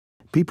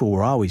People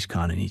were always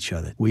conning each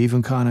other. We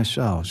even con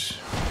ourselves.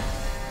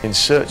 In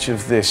search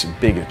of this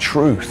bigger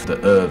truth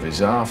that Irv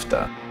is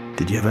after.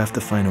 Did you ever have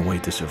to find a way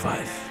to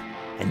survive?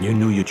 And you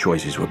knew your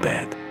choices were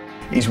bad.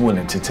 He's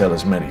willing to tell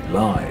as many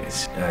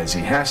lies as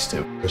he has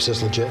to. Is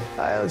this legit?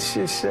 Let's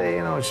just say,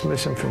 it's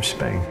missing from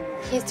Spain.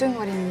 He's doing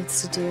what he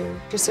needs to do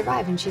to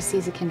survive, and she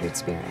sees a kindred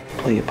spirit.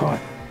 Play your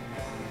part.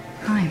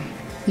 Fine.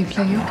 You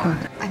play your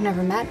part. I've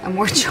never met a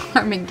more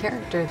charming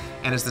character.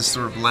 And it's this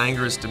sort of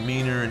languorous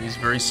demeanor, and he's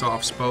very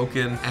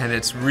soft-spoken, and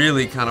it's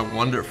really kind of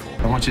wonderful.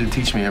 I want you to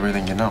teach me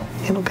everything you know.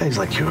 Guys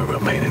like you are a real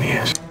pain in the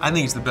ass. I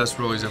think it's the best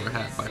role he's ever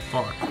had, by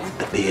far. I want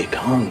the big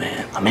con,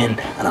 man. I'm in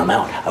and I'm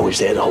out. I was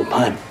there the whole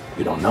time.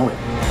 You don't know it.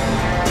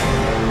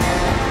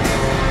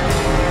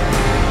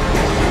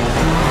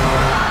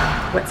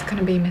 What's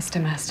gonna be, Mr.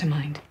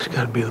 Mastermind? It's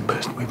gotta be the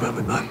best we've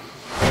ever done.